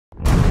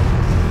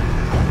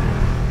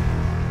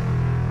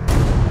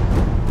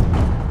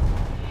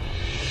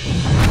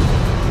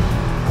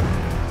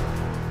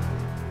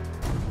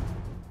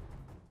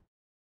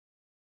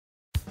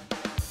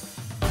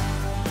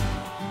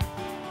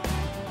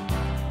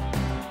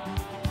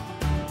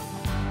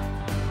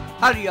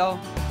Howdy y'all,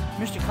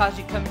 Mr.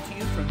 CAUSEY coming to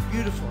you from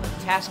beautiful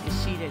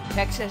Atascocita,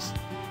 Texas,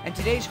 and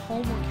today's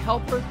homework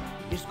helper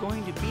is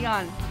going to be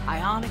on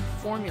ionic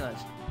formulas,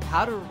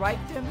 how to write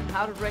them and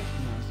how to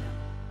recognize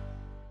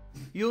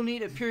them. You'll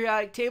need a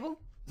periodic table,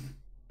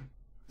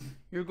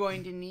 you're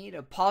going to need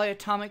a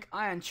polyatomic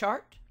ion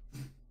chart,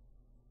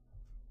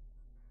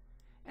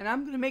 and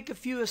I'm going to make a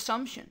few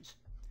assumptions.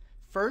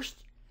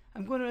 First,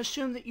 I'm going to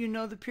assume that you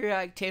know the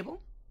periodic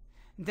table.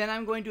 Then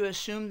I'm going to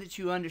assume that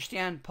you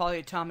understand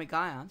polyatomic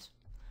ions.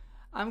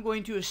 I'm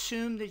going to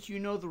assume that you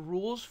know the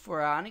rules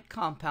for ionic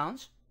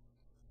compounds.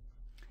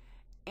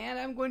 And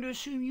I'm going to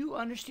assume you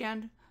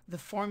understand the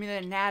formula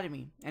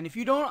anatomy. And if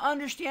you don't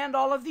understand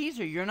all of these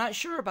or you're not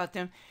sure about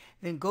them,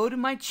 then go to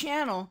my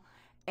channel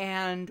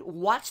and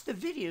watch the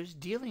videos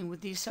dealing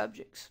with these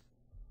subjects.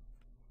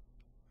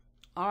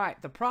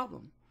 Alright, the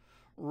problem.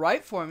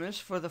 Write formulas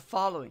for the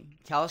following: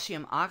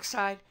 calcium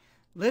oxide,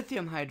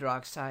 lithium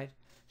hydroxide,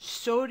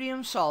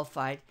 sodium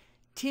sulfide,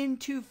 tin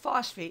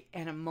 2-phosphate,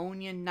 and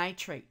ammonium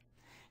nitrate.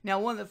 Now,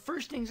 one of the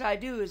first things I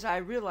do is I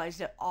realize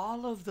that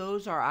all of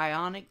those are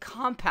ionic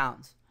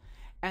compounds.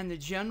 And the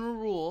general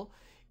rule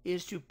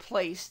is to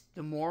place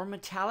the more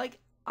metallic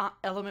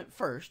element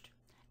first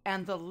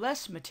and the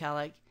less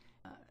metallic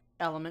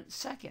element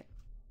second.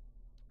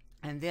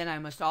 And then I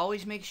must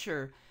always make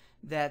sure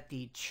that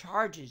the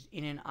charges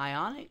in an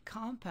ionic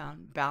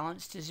compound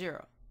balance to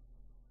zero.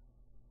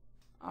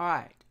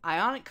 Alright,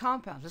 ionic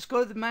compounds. Let's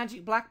go to the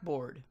magic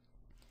blackboard.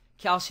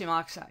 Calcium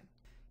oxide.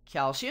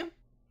 Calcium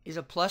is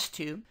a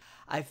 +2.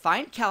 I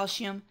find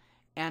calcium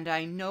and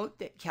I note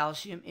that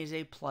calcium is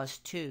a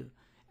 +2.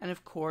 And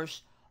of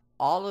course,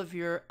 all of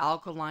your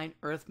alkaline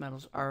earth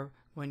metals are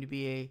going to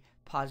be a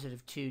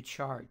 +2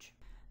 charge.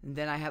 And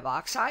then I have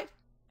oxide,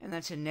 and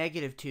that's a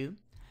 -2.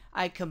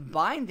 I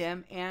combine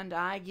them and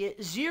I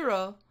get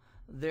 0,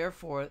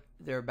 therefore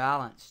they're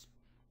balanced.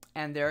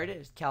 And there it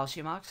is,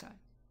 calcium oxide.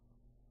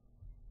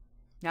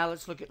 Now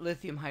let's look at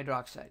lithium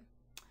hydroxide.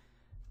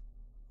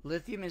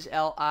 Lithium is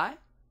Li,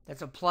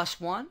 that's a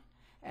 +1,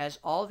 as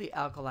all the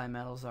alkali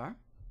metals are.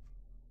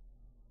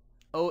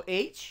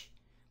 OH,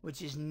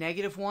 which is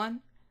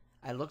 -1,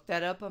 I looked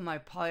that up on my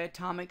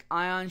polyatomic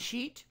ion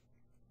sheet,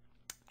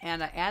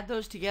 and I add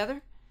those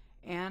together,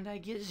 and I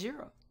get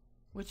 0,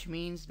 which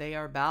means they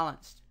are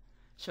balanced.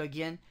 So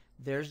again,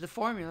 there's the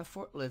formula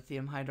for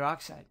lithium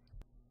hydroxide.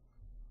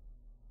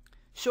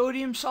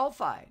 Sodium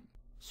sulfide.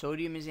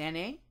 Sodium is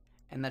Na,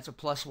 and that's a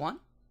 +1.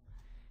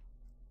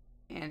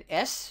 And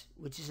S,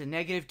 which is a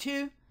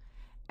 -2.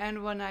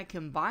 And when I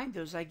combine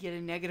those, I get a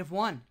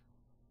 -1.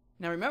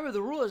 Now remember,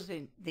 the rule is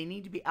they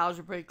need to be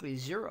algebraically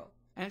 0.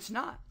 And it's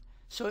not.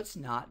 So it's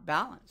not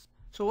balanced.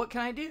 So what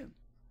can I do?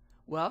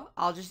 Well,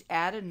 I'll just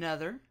add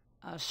another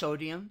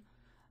sodium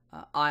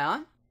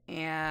ion.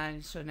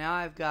 And so now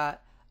I've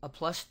got a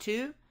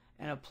 +2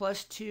 and a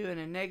 +2 and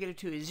a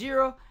 -2 is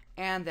 0.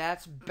 And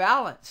that's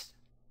balanced.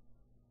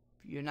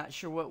 If you're not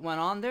sure what went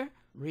on there,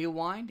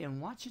 rewind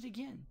and watch it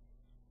again.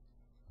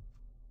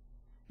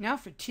 Now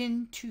for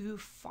tin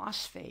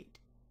 2-phosphate.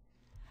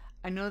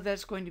 I know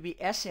that's going to be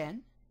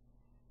Sn,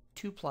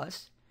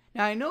 2+.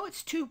 Now I know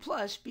it's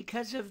 2+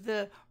 because of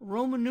the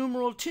Roman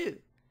numeral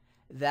 2.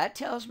 That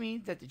tells me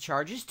that the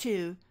charge is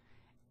 2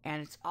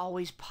 and it's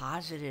always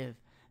positive.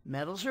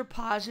 Metals are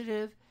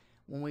positive.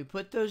 When we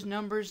put those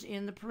numbers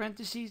in the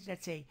parentheses,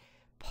 that's a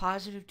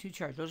 +2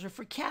 charge. Those are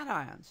for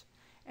cations.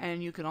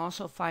 And you can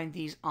also find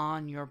these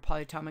on your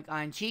polyatomic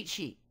ion cheat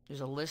sheet.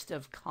 There's a list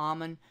of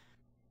common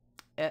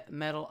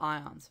metal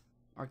ions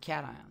or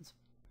cations.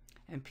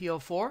 And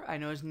PO4 I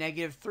know is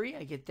 -3.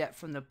 I get that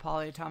from the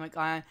polyatomic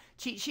ion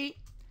cheat sheet.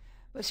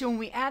 But see, when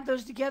we add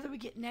those together, we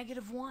get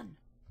 -1.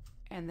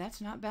 And that's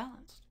not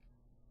balanced.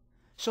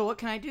 So what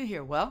can I do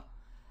here? Well,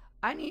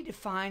 I need to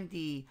find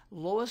the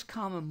lowest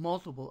common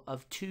multiple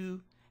of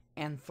 2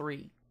 and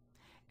 3.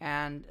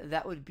 And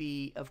that would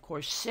be, of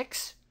course,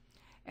 6.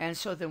 And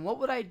so then what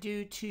would I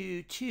do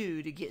to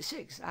 2 to get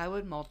 6? I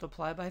would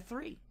multiply by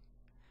 3.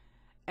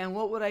 And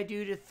what would I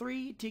do to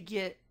 3 to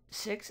get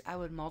 6? I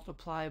would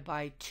multiply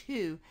by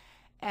 2.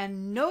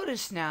 And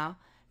notice now,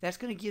 that's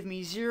going to give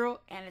me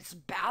 0 and it's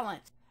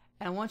balanced.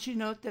 And I want you to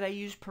note that I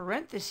use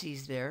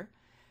parentheses there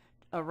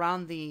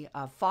around the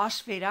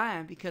phosphate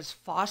ion because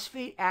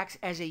phosphate acts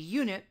as a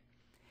unit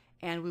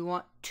and we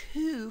want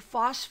 2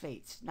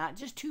 phosphates, not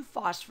just 2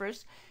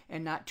 phosphorus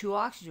and not 2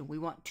 oxygen. We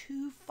want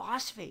 2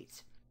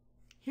 phosphates.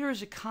 Here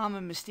is a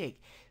common mistake.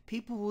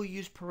 People will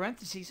use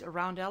parentheses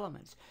around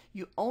elements.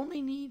 You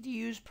only need to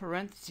use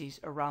parentheses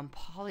around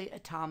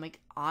polyatomic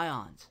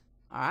ions.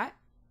 Alright?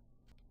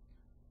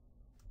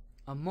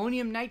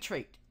 Ammonium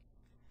nitrate.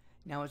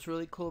 Now what's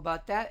really cool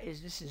about that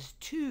is this is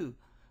 2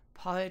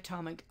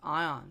 polyatomic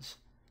ions.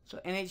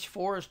 So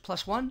NH4 is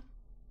 +1.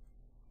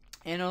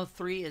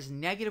 NO3 is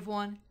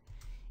 -1.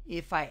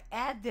 If I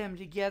add them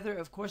together,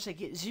 of course I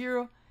get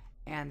 0,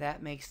 and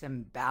that makes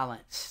them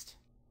balanced.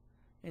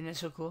 Isn't that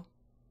so cool?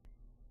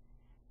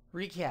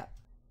 Recap.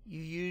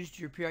 You used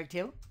your periodic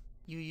table,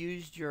 you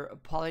used your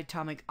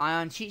polyatomic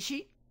ion cheat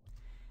sheet,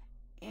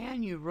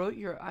 and you wrote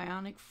your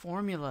ionic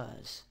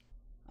formulas.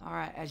 All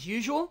right, as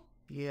usual,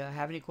 if you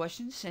have any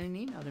questions, send an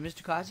email to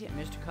mrcausey at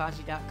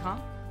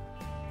mrcausey.com.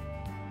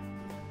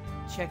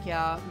 Check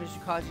out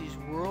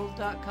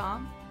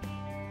mrcausey'sworld.com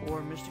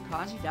or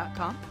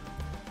mrcausey.com.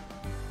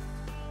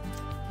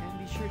 And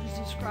be sure to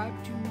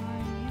subscribe to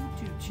my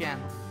YouTube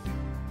channel.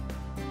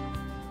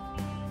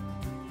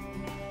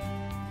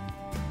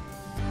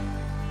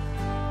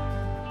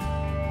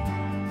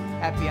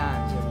 Happy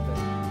ions, everyone.